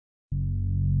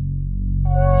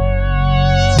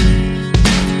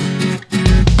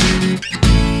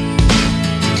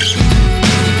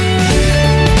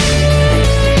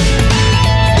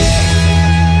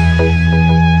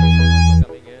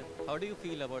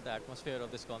about the atmosphere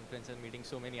of this conference and meeting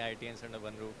so many IITians under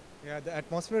one roof? Yeah, the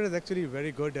atmosphere is actually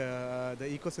very good. The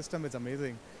ecosystem is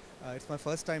amazing. It's my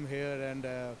first time here,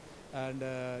 and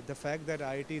the fact that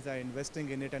IITs are investing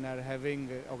in it and are having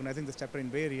organizing this chapter in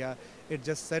Bay Area, it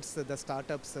just sets the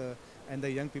startups and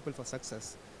the young people for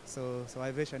success. So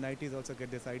I wish NITs also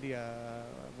get this idea.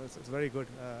 It's very good.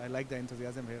 I like the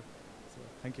enthusiasm here. So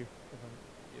thank you.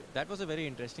 That was a very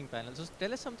interesting panel. So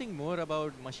tell us something more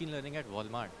about machine learning at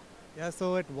Walmart. Yeah,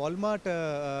 so at Walmart,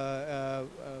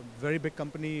 very big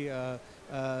company,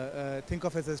 think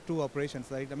of it as two operations,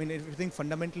 right? I mean, if you think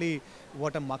fundamentally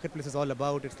what a marketplace is all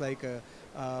about, it's like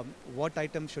what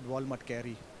items should Walmart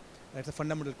carry? That's a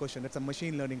fundamental question. That's a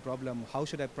machine learning problem. How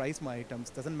should I price my items?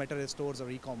 Doesn't matter if stores or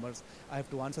e-commerce. I have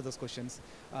to answer those questions.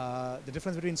 The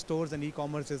difference between stores and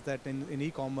e-commerce is that in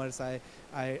e-commerce,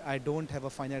 I don't have a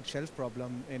finite shelf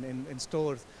problem. In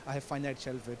stores, I have finite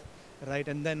shelf width, right?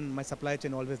 And then my supply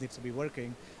chain always needs to be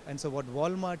working. And so what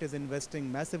Walmart is investing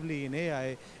massively in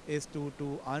AI is to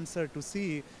answer, to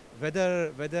see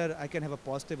whether I can have a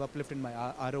positive uplift in my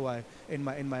ROI, in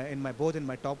my both in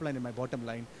my top line and my bottom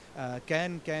line.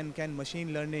 Can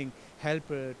machine learning help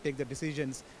take the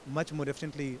decisions much more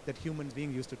efficiently that humans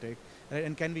being used to take, right?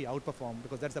 And can we outperform?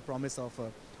 Because that's the promise of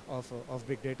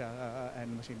big data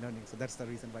and machine learning. So that's the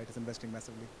reason why it is investing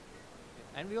massively.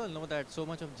 And we all know that so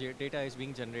much of data is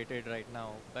being generated right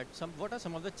now. But what are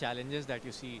some of the challenges that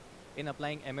you see in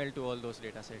applying ML to all those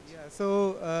data sets? Yeah,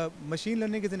 so machine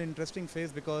learning is an interesting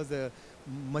phase because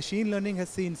machine learning has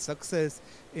seen success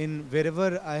in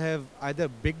wherever I have either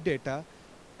big data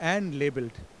and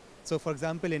labeled. So for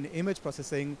example, in image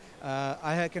processing,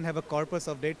 I can have a corpus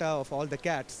of data of all the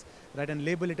cats, right, and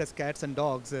label it as cats and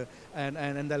dogs,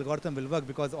 and the algorithm will work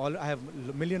because I have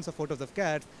millions of photos of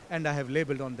cats and I have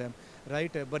labeled on them,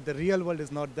 right? But the real world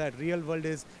is not that. Real world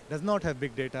does not have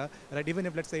big data, right? Even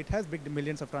if let's say it has big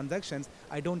millions of transactions,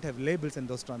 I don't have labels in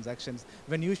those transactions.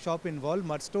 When you shop in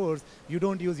Walmart stores, you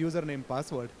don't use username,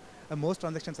 password. Most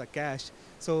transactions are cache.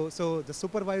 So the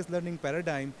supervised learning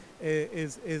paradigm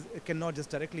cannot just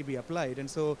directly be applied. And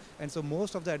so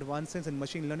most of the advances in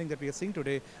machine learning that we are seeing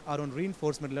today are on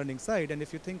reinforcement learning side. And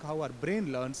if you think how our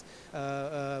brain learns,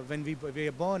 when we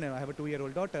are born, and I have a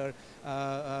 2-year-old daughter,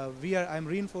 I'm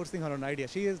reinforcing her own idea.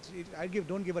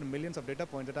 Don't give her millions of data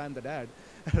points that I am the dad,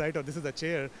 right? Or this is a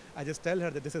chair. I just tell her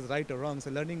that this is right or wrong.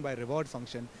 So learning by reward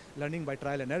function, learning by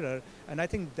trial and error. And I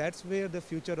think that's where the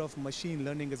future of machine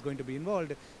learning is going to be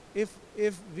involved.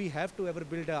 If we have to ever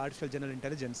build an artificial general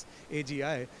intelligence,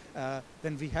 AGI,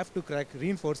 then we have to crack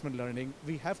reinforcement learning.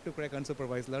 We have to crack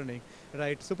unsupervised learning,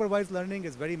 right? Supervised learning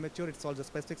is very mature. It solves a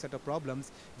specific set of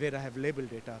problems where I have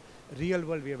labeled data. Real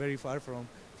world, we are very far from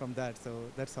that. So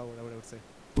that's how I would say.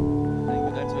 Thank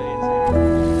you. That's very